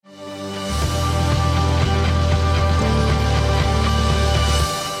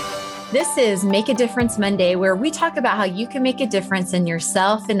This is Make a Difference Monday, where we talk about how you can make a difference in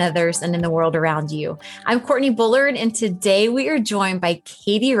yourself and others and in the world around you. I'm Courtney Bullard, and today we are joined by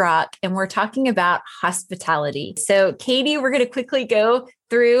Katie Rock, and we're talking about hospitality. So, Katie, we're going to quickly go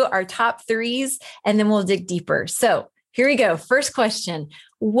through our top threes, and then we'll dig deeper. So, here we go. First question.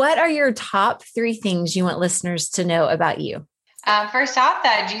 What are your top three things you want listeners to know about you? First off,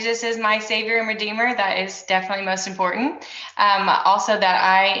 that Jesus is my Savior and Redeemer. That is definitely most important. Also, that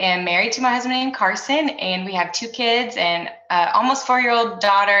I am married to my husband named Carson, and we have two kids, and almost 4-year-old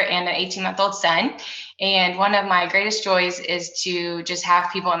daughter and an 18-month-old son. And one of my greatest joys is to just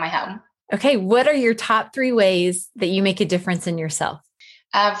have people in my home. Okay. What are your top three ways that you make a difference in yourself?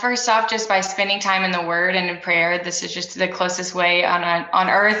 First off, just by spending time in the Word and in prayer. This is just the closest way on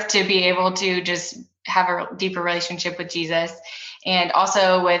earth to be able to just have a deeper relationship with Jesus. And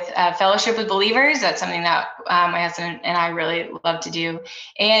also with fellowship with believers. That's something that my husband and I really love to do.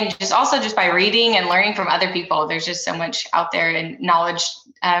 And just by reading and learning from other people. There's just so much out there and knowledge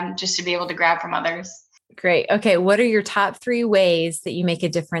just to be able to grab from others. Great. Okay. What are your top three ways that you make a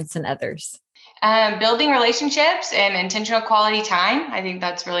difference in others? Building relationships and intentional quality time. I think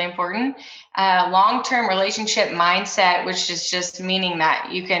that's really important. Long-term relationship mindset, which is just meaning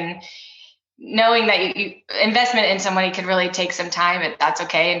that you can, knowing that you investment in somebody could really take some time, and that's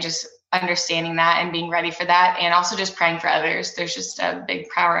okay. And just understanding that and being ready for that. And also just praying for others. There's just a big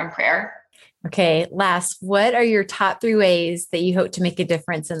power in prayer. Okay. Last, what are your top three ways that you hope to make a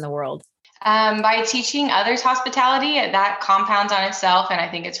difference in the world? By teaching others hospitality, that compounds on itself. And I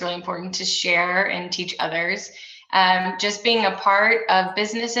think it's really important to share and teach others. Just being a part of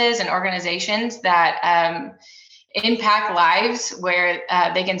businesses and organizations that impact lives where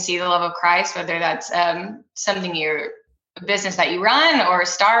they can see the love of Christ, whether that's something a business that you run or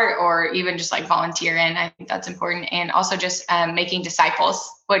start, or even just like volunteer in. I think that's important. And also just making disciples,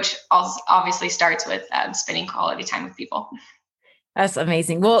 which also obviously starts with spending quality time with people. That's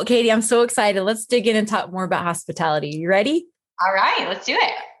amazing. Well, Katie, I'm so excited. Let's dig in and talk more about hospitality. You ready? All right, let's do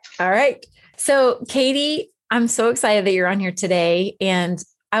it. All right. So, Katie, I'm so excited that you're on here today. And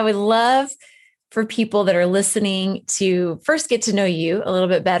I would love for people that are listening to first get to know you a little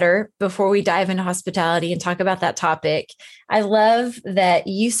bit better before we dive into hospitality and talk about that topic. I love that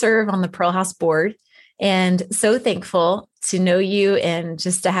you serve on the Pearl House board, and so thankful to know you and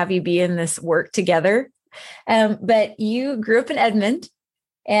just to have you be in this work together. But you grew up in Edmond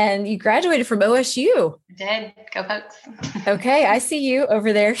and you graduated from OSU. I did. Go Pokes. Okay. I see you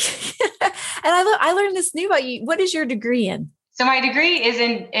over there. And I learned this new about you. What is your degree in? So my degree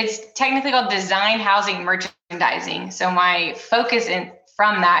it's technically called design, housing, merchandising. So my focus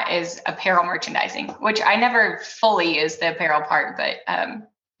from that is apparel merchandising, which I never fully used the apparel part, but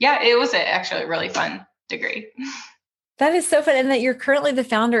it was actually a really fun degree. That is so fun. And that you're currently the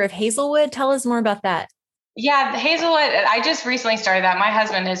founder of Hazelwood. Tell us more about that. Yeah, Hazelwood, I just recently started that. My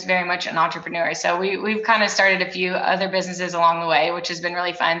husband is very much an entrepreneur. So we've kind of started a few other businesses along the way, which has been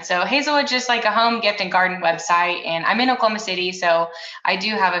really fun. So Hazelwood's just like a home gift and garden website. And I'm in Oklahoma City. So I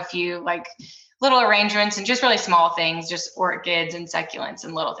do have a few like little arrangements and just really small things, just orchids and succulents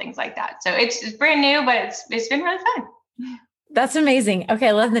and little things like that. So it's brand new, but it's been really fun. That's amazing. Okay.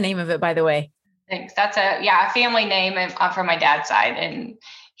 I love the name of it, by the way. Thanks. That's a family name from my dad's side. And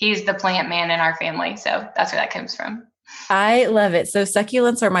he's the plant man in our family. So that's where that comes from. I love it. So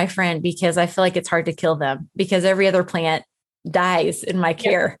succulents are my friend because I feel like it's hard to kill them because every other plant dies in my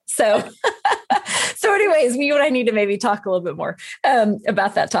care. Yep. So anyways, you and I need to maybe talk a little bit more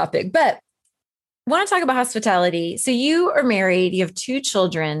about that topic, but I want to talk about hospitality. So you are married, you have two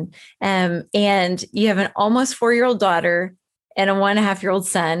children, and you have an almost 4-year-old daughter and a 1.5-year-old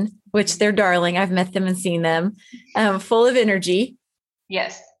son, which they're darling. I've met them and seen them, full of energy.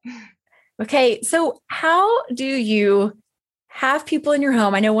 Yes. Okay. So how do you have people in your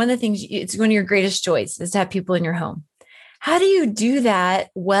home? I know one of the things, it's one of your greatest joys is to have people in your home. How do you do that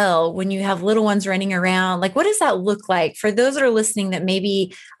well when you have little ones running around? Like, what does that look like for those that are listening that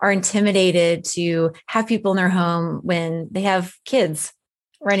maybe are intimidated to have people in their home when they have kids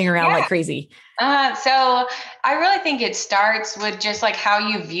running around like crazy? So I really think it starts with just like how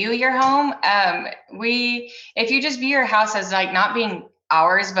you view your home. If you just view your house as like not being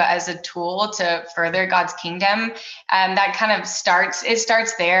ours, but as a tool to further God's kingdom, that kind of starts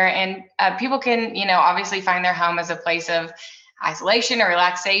there. And people can, obviously find their home as a place of isolation or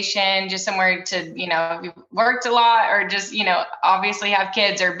relaxation, just somewhere to, if you've worked a lot or just, obviously have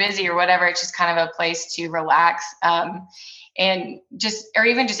kids or busy or whatever. It's just kind of a place to relax. And or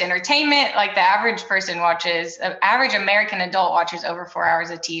even just entertainment. Like the average average American adult watches over 4 hours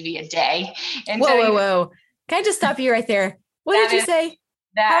of TV a day. And whoa. Can I just stop you right there? What did you say?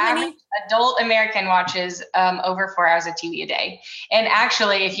 The How average many? adult American watches over 4 hours of TV a day. And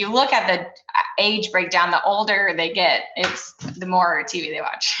actually, if you look at the age breakdown, the older they get, it's the more TV they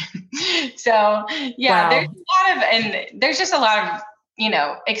watch. So yeah, there's Wow. a lot of, and there's just a lot of,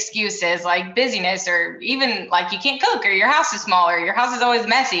 excuses like busyness, or even like you can't cook, or your house is small, or your house is always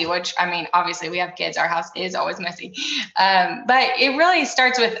messy, which I mean, obviously we have kids, our house is always messy. But it really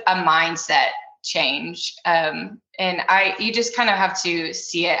starts with a mindset change. And you just kind of have to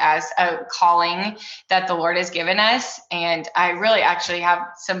see it as a calling that the Lord has given us. And I really actually have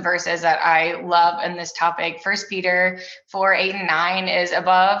some verses that I love in this topic. 1 Peter 4:8 and 9 is,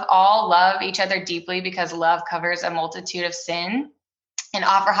 above all, love each other deeply, because love covers a multitude of sin, and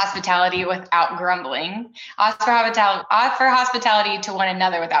offer hospitality without grumbling. Offer hospitality to one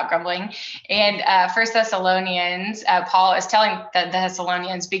another without grumbling. And First Thessalonians, Paul is telling the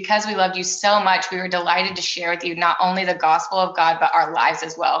Thessalonians, because we loved you so much, we were delighted to share with you not only the gospel of God, but our lives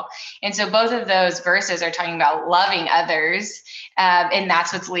as well. And so both of those verses are talking about loving others. And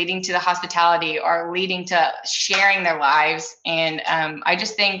that's what's leading to the hospitality, or leading to sharing their lives. And I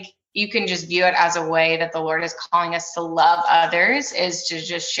just think you can just view it as a way that the Lord is calling us to love others, is to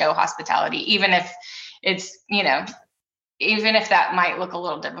just show hospitality, even if it's, even if that might look a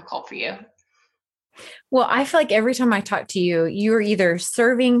little difficult for you. Well, I feel like every time I talk to you, you're either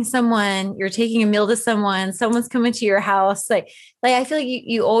serving someone, you're taking a meal to someone, someone's coming to your house. Like I feel like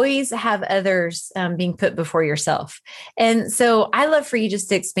you always have others being put before yourself. And so I love for you just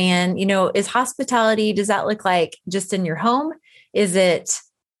to expand, is hospitality, does that look like just in your home? Is it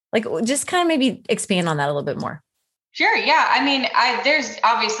like, just kind of maybe expand on that a little bit more? Sure. Yeah. I mean, there's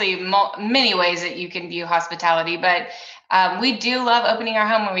obviously many ways that you can view hospitality, but we do love opening our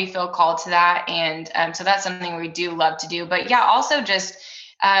home when we feel called to that. And so that's something we do love to do. But yeah, also just,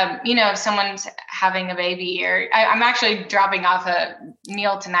 if someone's having a baby, or I'm actually dropping off a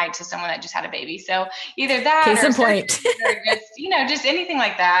meal tonight to someone that just had a baby. So either that, Case or in point. or just, just anything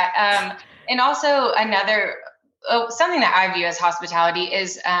like that. And also something that I view as hospitality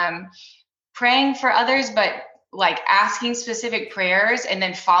is praying for others, but like asking specific prayers and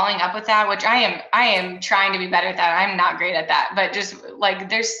then following up with that, which I am trying to be better at that. I'm not great at that, but just like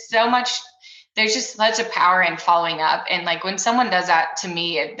there's just such a power in following up. And like when someone does that to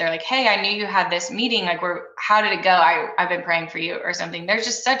me, they're like, hey, I knew you had this meeting. Like, how did it go? I've been praying for you, or something. There's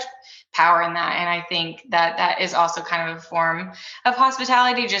just such power in that. And I think that is also kind of a form of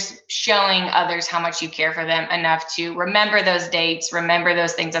hospitality, just showing others how much you care for them enough to remember those dates, remember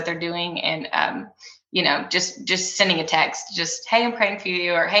those things that they're doing. And, just sending a text, just, hey, I'm praying for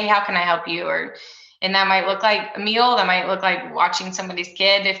you, or hey, how can I help you? And that might look like a meal. That might look like watching somebody's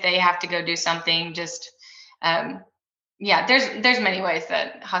kid if they have to go do something. Just, there's many ways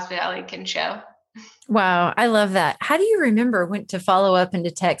that hospitality can show. Wow, I love that. How do you remember when to follow up and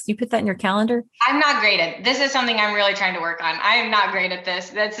to text? You put that in your calendar? I'm not great at this. Is something I'm really trying to work on. I am not great at this.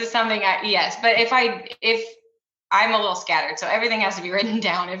 That's just something yes, but if I'm a little scattered, so everything has to be written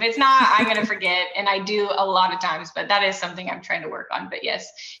down. If it's not, I'm going to forget. And I do a lot of times, but that is something I'm trying to work on. But yes,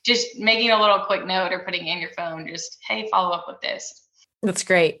 just making a little quick note, or putting in your phone, just, hey, follow up with this. That's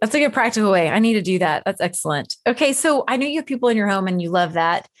great. That's a good practical way. I need to do that. That's excellent. Okay. So I know you have people in your home and you love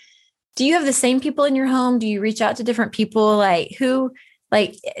that. Do you have the same people in your home? Do you reach out to different people? Like who,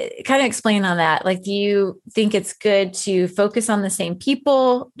 like kind of explain on that. Like, do you think it's good to focus on the same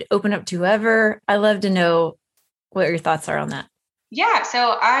people, open up to whoever? I love to know what your thoughts are on that. Yeah,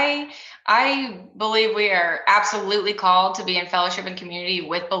 so I believe we are absolutely called to be in fellowship and community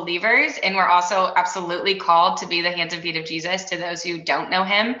with believers, and we're also absolutely called to be the hands and feet of Jesus to those who don't know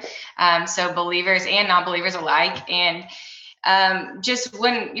him. So believers and non-believers alike. And just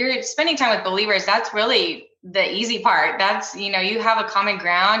when you're spending time with believers, that's really the easy part. That's, you have a common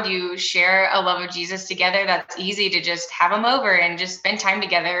ground, you share a love of Jesus together. That's easy to just have them over and just spend time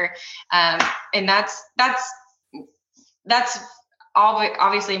together. And that's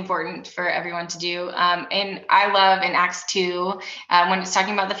obviously important for everyone to do. And I love in Acts 2, when it's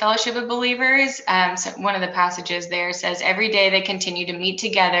talking about the fellowship of believers, so one of the passages there says, every day they continued to meet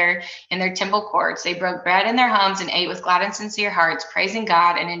together in their temple courts. They broke bread in their homes and ate with glad and sincere hearts, praising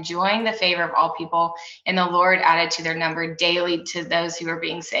God and enjoying the favor of all people. And the Lord added to their number daily to those who were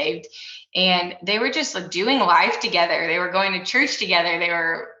being saved. And they were just like doing life together. They were going to church together. They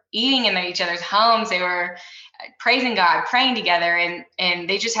were eating in each other's homes. They were praising God, praying together, and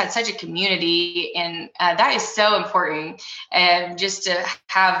they just had such a community. And that is so important, just to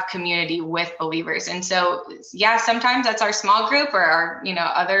have community with believers. And so, yeah, sometimes that's our small group, or our,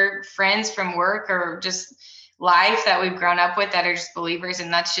 other friends from work, or just life that we've grown up with that are just believers,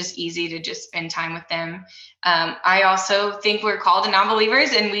 and that's just easy to just spend time with them. I also think we're called to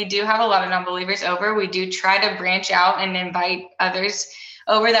non-believers, and we do have a lot of non-believers over. We do try to branch out and invite others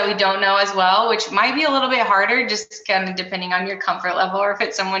over that we don't know as well, which might be a little bit harder, just kind of depending on your comfort level, or if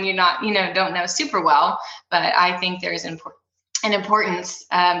it's someone you're not, don't know super well. But I think there's an importance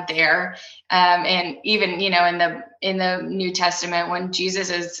there, and even in the New Testament, when Jesus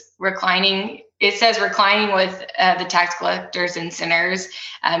is reclining, it says reclining with the tax collectors and sinners.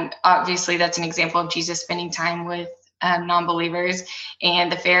 Obviously, that's an example of Jesus spending time with non-believers.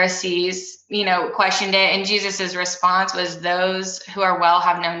 And the Pharisees, questioned it, and Jesus's response was, "Those who are well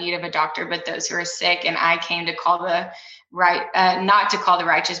have no need of a doctor, but those who are sick. And I came to call the right, not to call the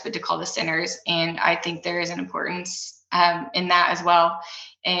righteous, but to call the sinners." And I think there is an importance in that as well.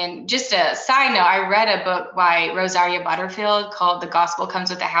 And just a side note, I read a book by Rosaria Butterfield called "The Gospel Comes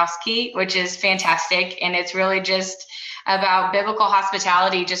with a House Key," which is fantastic. And it's really just about biblical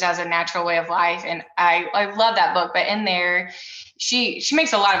hospitality just as a natural way of life. And I love that book. But in there, she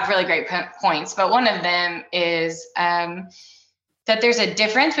makes a lot of really great points. But one of them is that there's a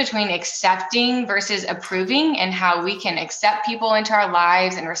difference between accepting versus approving, and how we can accept people into our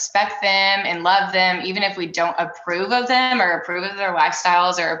lives and respect them and love them, even if we don't approve of them or approve of their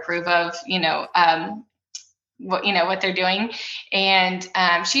lifestyles or approve of, what they're doing. And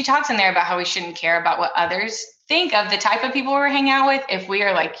she talks in there about how we shouldn't care about what others think of the type of people we're hanging out with, if we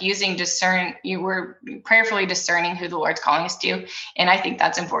are like we're prayerfully discerning who the Lord's calling us to. And I think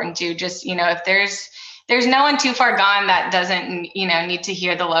that's important too. Just, if there's no one too far gone that doesn't, need to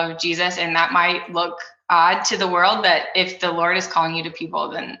hear the love of Jesus, and that might look odd to the world, but if the Lord is calling you to people,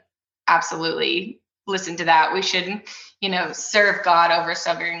 then absolutely listen to that. We should, serve God over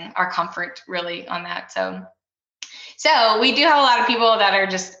serving our comfort, really, on that. So we do have a lot of people that are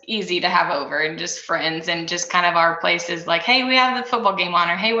just easy to have over, and just friends, and just kind of our places like, hey, we have the football game on,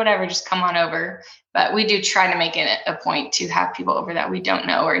 or hey, whatever, just come on over. But we do try to make it a point to have people over that we don't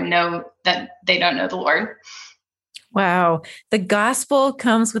know, or know that they don't know the Lord. Wow. The gospel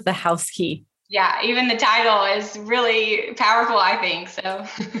comes with a house key. Yeah. Even the title is really powerful, I think. So.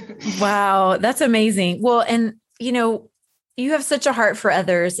 Wow. That's amazing. Well, and, you have such a heart for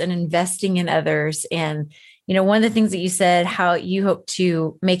others and investing in others. And, one of the things that you said, how you hope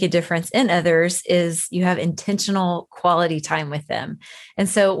to make a difference in others, is you have intentional quality time with them. And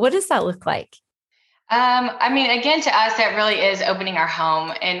so what does that look like? Again, to us, that really is opening our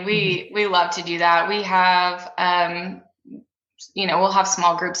home, and we love to do that. We have, we'll have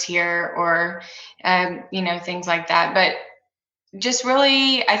small groups here, or, things like that. But just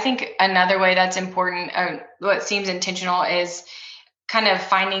really, I think another way that's important, what seems intentional, is kind of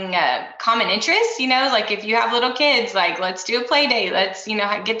finding a common interest, like if you have little kids, like, let's do a play date, let's,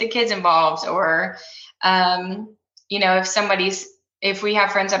 get the kids involved. Or, if we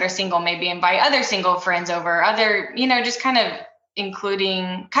have friends that are single, maybe invite other single friends over, just kind of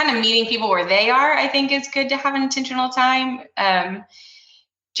meeting people where they are. I think it's good to have an intentional time,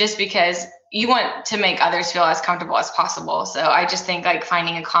 just because you want to make others feel as comfortable as possible. So I just think like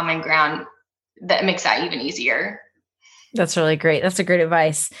finding a common ground that makes that even easier. That's really great. That's a great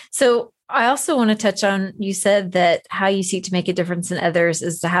advice. So I also want to touch on, you said that how you seek to make a difference in others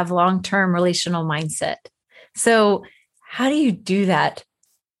is to have long-term relational mindset. So how do you do that?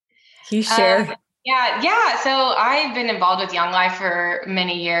 Can you share? Yeah. So I've been involved with Young Life for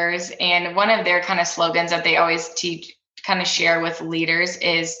many years, and one of their kind of slogans that they always kind of share with leaders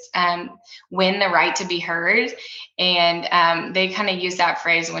is win the right to be heard. And they kind of use that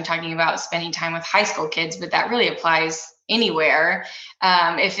phrase when talking about spending time with high school kids, but that really applies anywhere.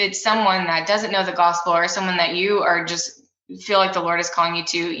 If it's someone that doesn't know the gospel, or someone that you are just feel like the Lord is calling you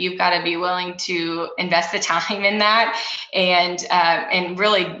to, you've got to be willing to invest the time in that, and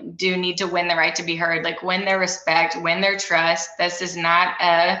really do need to win the right to be heard, like win their respect, win their trust. This is not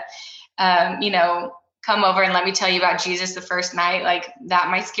a, come over and let me tell you about Jesus the first night. Like that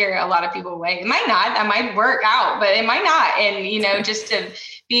might scare a lot of people away. It might not, that might work out, but it might not. And, just to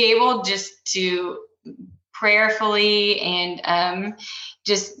be able just to prayerfully and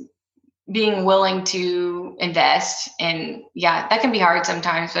just being willing to invest. And yeah, that can be hard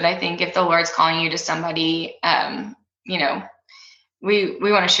sometimes, but I think if the Lord's calling you to somebody, we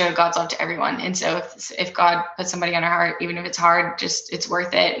want to show God's love to everyone. And so if God puts somebody on our heart, even if it's hard, just, it's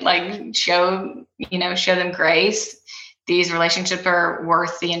worth it. Like show them grace. These relationships are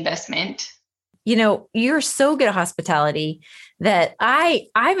worth the investment. You're so good at hospitality that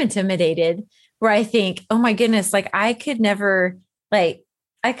I'm intimidated, where I think, oh my goodness, like I could never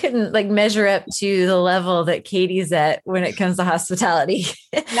I couldn't like measure up to the level that Katie's at when it comes to hospitality.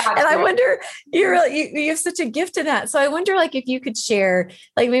 And Not I true. wonder, you have such a gift in that. So I wonder like if you could share,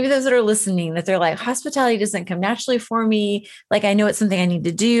 like maybe those that are listening, that they're like, hospitality doesn't come naturally for me. Like I know it's something I need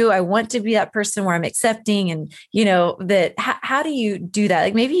to do. I want to be that person where I'm accepting and that how do you do that?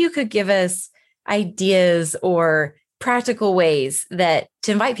 Like maybe you could give us ideas or practical ways that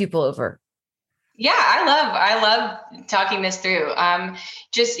to invite people over. Yeah, I love talking this through.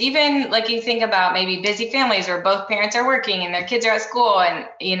 Just even like you think about maybe busy families where both parents are working and their kids are at school and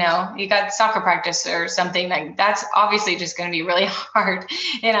you got soccer practice or something, like that's obviously just going to be really hard.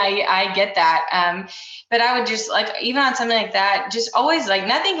 And I get that. But I would just like, even on something like that, just always like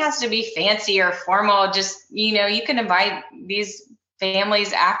nothing has to be fancy or formal. Just, you can invite these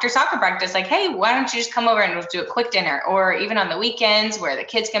families after soccer practice, like, hey, why don't you just come over and we'll do a quick dinner, or even on the weekends where the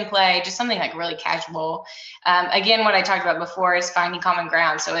kids can play, just something like really casual. Again, what I talked about before is finding common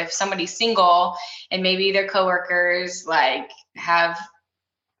ground. So if somebody's single and maybe their coworkers like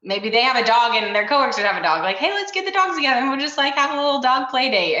maybe they have a dog and their coworkers would have a dog, like, hey, let's get the dogs together and we'll just like have a little dog play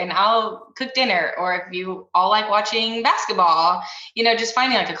date and I'll cook dinner. Or if you all like watching basketball, just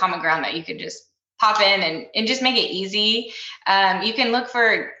finding like a common ground that you could just pop in and just make it easy. You can look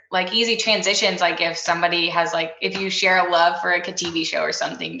for like easy transitions. Like if somebody has like, if you share a love for like a TV show or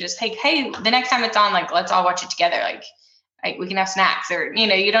something, just hey, the next time it's on, like, let's all watch it together. Like we can have snacks or,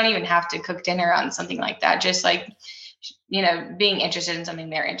 you don't even have to cook dinner on something like that. Just like, being interested in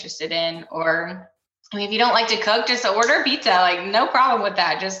something they're interested in. Or I mean, if you don't like to cook, just order a pizza, like no problem with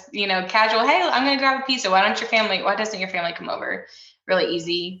that. Just, casual, hey, I'm going to grab a pizza. Why doesn't your family come over? Really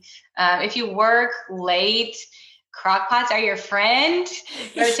easy. If you work late, crock pots are your friend.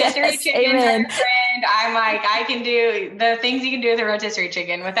 Rotisserie chickens are your friend. I'm like, I can do the things you can do with a rotisserie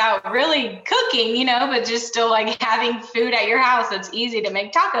chicken without really cooking, but just still like having food at your house that's easy to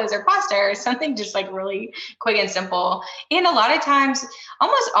make tacos or pasta or something just like really quick and simple. And a lot of times,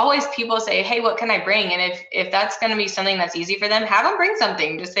 almost always people say, hey, what can I bring? And if that's going to be something that's easy for them, have them bring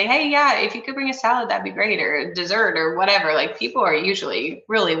something. Just say, hey, yeah, if you could bring a salad, that'd be great, or a dessert or whatever. Like people are usually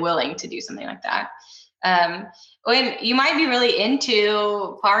really willing to do something like that. When you might be really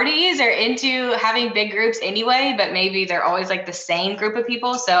into parties or into having big groups anyway, but maybe they're always like the same group of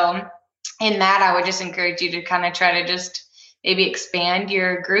people. So in that, I would just encourage you to kind of try to just maybe expand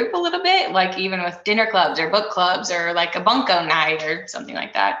your group a little bit, like even with dinner clubs or book clubs or like a bunko night or something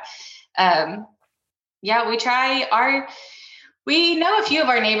like that. Yeah, we know a few of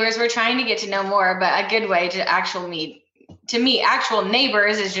our neighbors. We're trying to get to know more, but a good way to meet actual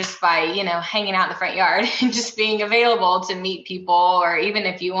neighbors is just by, hanging out in the front yard and just being available to meet people. Or even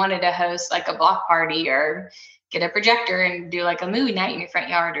if you wanted to host like a block party or get a projector and do like a movie night in your front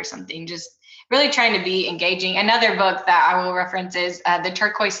yard or something, just really trying to be engaging. Another book that I will reference is The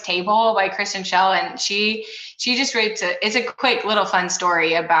Turquoise Table by Kristen Schell. And she just writes it's a quick little fun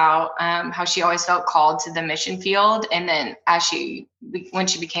story about how she always felt called to the mission field. And then when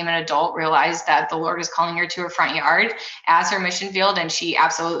she became an adult, realized that the Lord was calling her to her front yard as her mission field. And she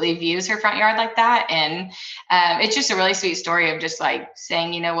absolutely views her front yard like that. And it's just a really sweet story of just like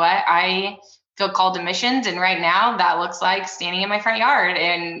saying, you know what, I feel called to missions. And right now that looks like standing in my front yard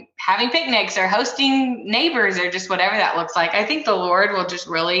and having picnics or hosting neighbors or just whatever that looks like. I think the Lord will just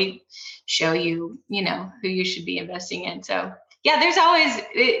really show you, who you should be investing in. So yeah, there's always,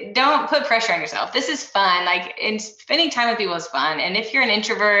 don't put pressure on yourself. This is fun. Like, and spending time with people is fun. And if you're an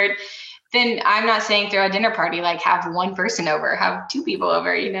introvert, then I'm not saying throw a dinner party, like have one person over, have two people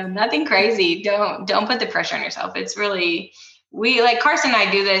over, nothing crazy. Don't put the pressure on yourself. It's really, we like Carson and I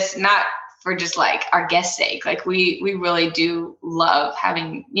do this, not for just like our guest's sake. Like we really do love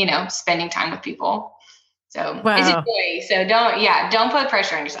having, spending time with people. So Wow. It's a joy. So don't put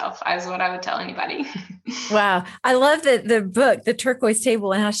pressure on yourself, is what I would tell anybody. Wow. I love the book, The Turquoise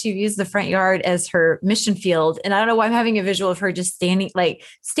Table, and how she views the front yard as her mission field. And I don't know why I'm having a visual of her just standing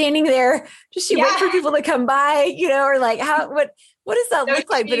there. Does she wait for people to come by, or like what does that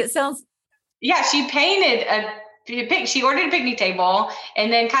look like? But it sounds. Yeah. She ordered a picnic table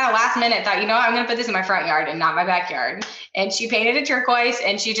and then kind of last minute thought, I'm going to put this in my front yard and not my backyard. And she painted it turquoise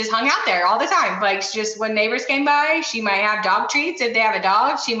and she just hung out there all the time. Like just when neighbors came by, she might have dog treats. If they have a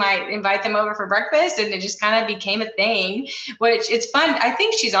dog, she might invite them over for breakfast, and it just kind of became a thing, which it's fun. I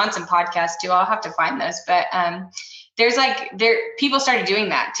think she's on some podcasts too. I'll have to find those, but, people started doing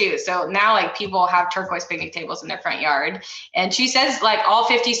that too. So now like people have turquoise picnic tables in their front yard. And she says like all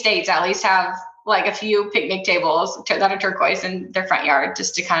 50 states at least have like a few picnic tables that are turquoise in their front yard,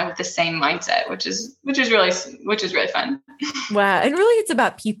 just to kind of with the same mindset, which is really fun. Wow. And really, it's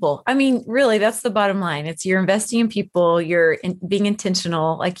about people. I mean, really, that's the bottom line. It's you're investing in people, being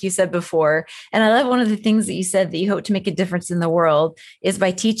intentional, like you said before. And I love one of the things that you said that you hope to make a difference in the world is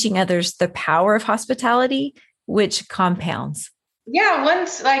by teaching others the power of hospitality, which compounds. Yeah,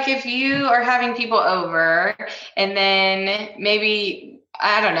 once like if you are having people over and then maybe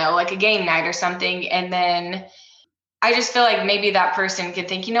I don't know, like a game night or something, and then I just feel like maybe that person could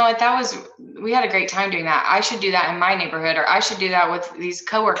think, you know what, we had a great time doing that. I should do that in my neighborhood, or I should do that with these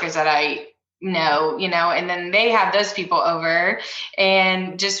coworkers that I know, and then they have those people over.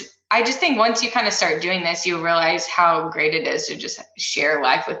 And I just think once you kind of start doing this, you realize how great it is to just share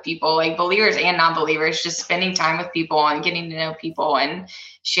life with people, like believers and non-believers, just spending time with people and getting to know people and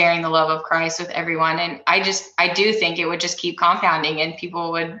sharing the love of Christ with everyone. And I do think it would just keep compounding, and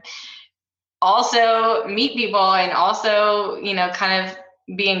people would also meet people and also, kind of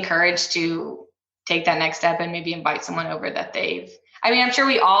be encouraged to take that next step and maybe invite someone over I'm sure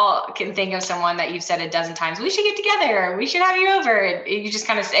we all can think of someone that you've said a dozen times, we should get together, we should have you over. You just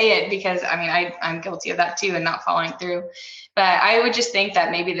kind of say it because I'm guilty of that too and not following through. But I would just think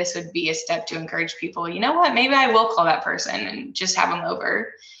that maybe this would be a step to encourage people, you know what, maybe I will call that person and just have them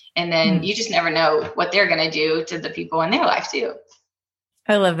over. And then you just never know what they're going to do to the people in their life too.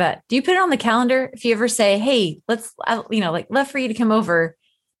 I love that. Do you put it on the calendar? If you ever say, hey, let's, love for you to come over.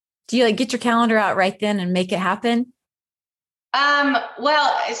 Do you get your calendar out right then and make it happen?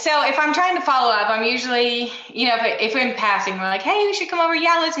 Well, so if I'm trying to follow up, I'm usually, if we're in passing, we're like, hey, we should come over.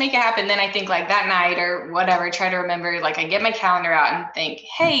 Yeah, let's make it happen. Then I think like that night or whatever, try to remember, like I get my calendar out and think,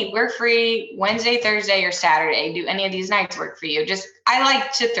 hey, we're free Wednesday, Thursday, or Saturday. Do any of these nights work for you? I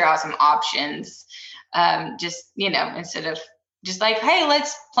like to throw out some options. Instead of just like, hey,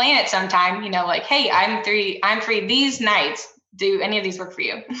 let's plan it sometime, like, hey, I'm free these nights. Do any of these work for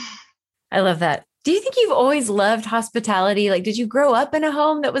you? I love that. Do you think you've always loved hospitality? Like, did you grow up in a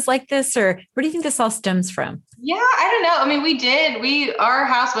home that was like this, or where do you think this all stems from? Yeah, I don't know. We did. Our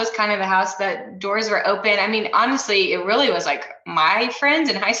house was kind of a house that doors were open. Honestly, it really was like my friends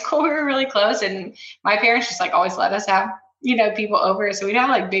in high school were really close, and my parents just like always let us have, people over. So we'd have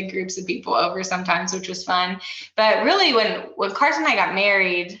like big groups of people over sometimes, which was fun. But really when Carson and I got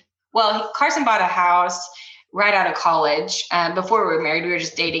married, well, Carson bought a house right out of college. Before we were married, we were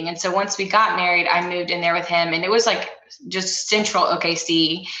just dating. And so once we got married, I moved in there with him, and it was like just central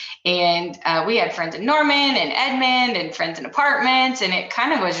OKC. And we had friends in Norman and Edmond and friends in apartments. And it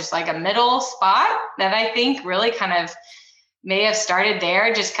kind of was just like a middle spot that I think really kind of may have started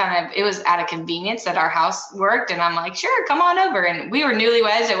there. Just kind of, it was out of convenience that our house worked. And I'm like, sure, come on over. And we were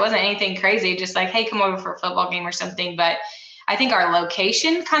newlyweds. It wasn't anything crazy, just like, hey, come over for a football game or something. But I think our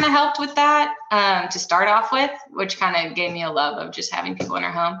location kind of helped with that to start off with, which kind of gave me a love of just having people in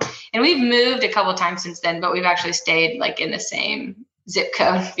our home. And we've moved a couple of times since then, but we've actually stayed like in the same zip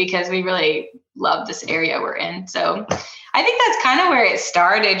code because we really love this area we're in. So I think that's kind of where it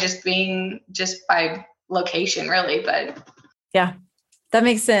started, just being just by location, really. But yeah, that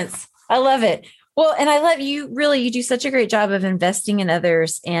makes sense. I love it. Well, and I love you. Really, you do such a great job of investing in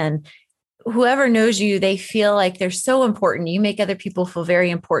others, and whoever knows you, they feel like they're so important. You make other people feel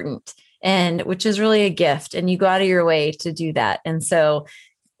very important, and which is really a gift. And you go out of your way to do that. And so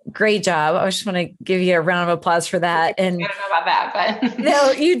great job. I just want to give you a round of applause for that. And I don't know about that, but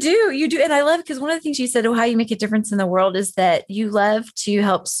no, you do. And I love, because one of the things you said, how you make a difference in the world, is that you love to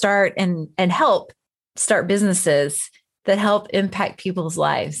help start and help start businesses that help impact people's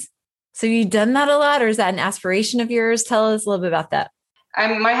lives. So you've done that a lot, or is that an aspiration of yours? Tell us a little bit about that.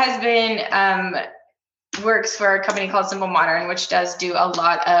 My husband works for a company called Simple Modern, which does do a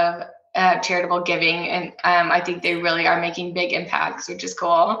lot of charitable giving. And I think they really are making big impacts, which is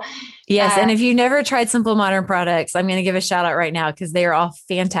cool. Yes. And if you never tried Simple Modern products, I'm going to give a shout out right now because they are all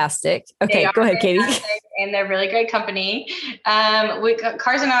fantastic. Okay, go ahead, Katie. And they're a really great company.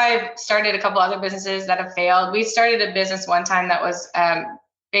 Carson and I started a couple other businesses that have failed. We started a business one time that was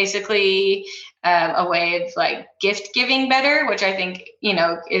basically a way of like gift giving better, which I think,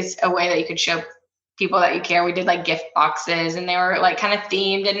 is a way that you could show people that you care. We did like gift boxes, and they were like kind of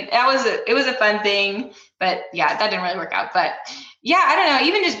themed, and it was a fun thing, but yeah, that didn't really work out. But yeah, I don't know,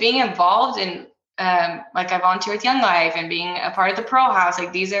 even just being involved in, like I volunteer with Young Life and being a part of the Pearl House,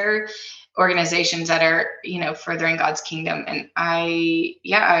 like these are organizations that are, furthering God's kingdom. And I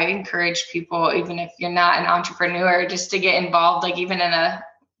encourage people, even if you're not an entrepreneur, just to get involved, like even in a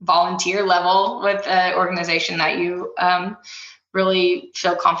volunteer level with an organization that you really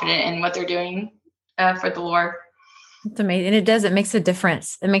feel confident in what they're doing for the Lord. It's amazing. And it makes a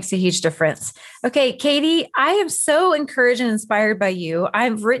difference. It makes a huge difference. Okay, Katie, I am so encouraged and inspired by you.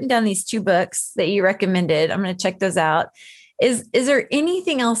 I've written down these 2 books that you recommended. I'm going to check those out. Is there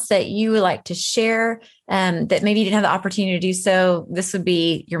anything else that you would like to share that maybe you didn't have the opportunity to do so? This would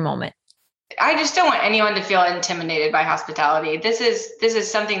be your moment. I just don't want anyone to feel intimidated by hospitality. This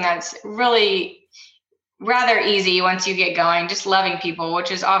is something that's really rather easy once you get going, just loving people,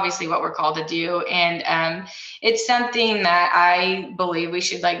 which is obviously what we're called to do. And it's something that I believe we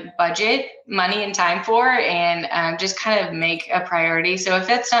should like budget money and time for, and just kind of make a priority. So if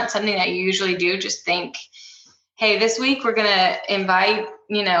that's not something that you usually do, just think, hey, this week we're going to invite,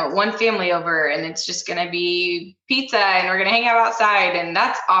 one family over, and it's just going to be pizza, and we're going to hang out outside. And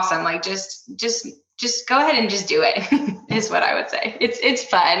that's awesome. Like just go ahead and just do it is what I would say. It's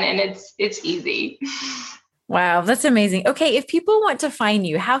fun and it's easy. Wow, that's amazing. Okay, if people want to find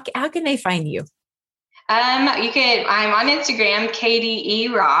you, how can they find you? I'm on Instagram. Katie E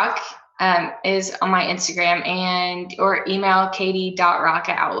Rock is on my Instagram, or email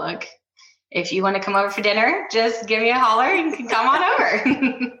katie.rock@outlook. If you want to come over for dinner, just give me a holler and you can come on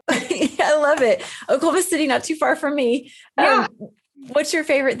over. I love it. Oklahoma City, not too far from me. Yeah. What's your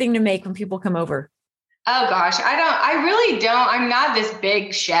favorite thing to make when people come over? Oh gosh, I really don't. I'm not this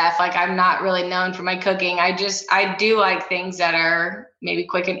big chef. Like, I'm not really known for my cooking. I do like things that are maybe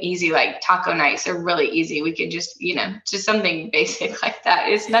quick and easy, like taco nights are really easy. We could just something basic like that.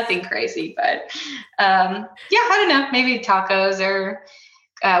 It's nothing crazy, but I don't know, maybe tacos, or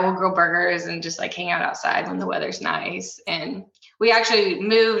we'll grill burgers and just like hang out outside when the weather's nice. And we actually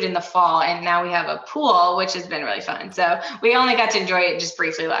moved in the fall, and now we have a pool, which has been really fun. So we only got to enjoy it just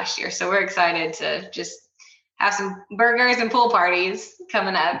briefly last year. So we're excited to just have some burgers and pool parties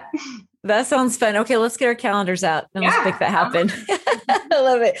coming up. That sounds fun. Okay, let's get our calendars out and let's make that happen. I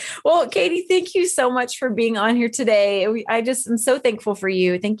love it. Well, Katie, thank you so much for being on here today. I just am so thankful for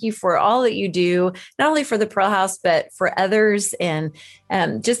you. Thank you for all that you do, not only for the Pearl House, but for others, and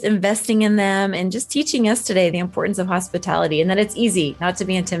just investing in them and just teaching us today the importance of hospitality and that it's easy not to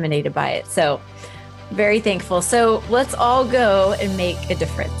be intimidated by it. So very thankful. So let's all go and make a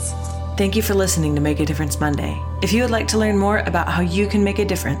difference. Thank you for listening to Make a Difference Monday. If you would like to learn more about how you can make a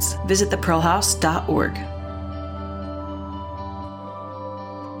difference, visit thepearlhouse.org.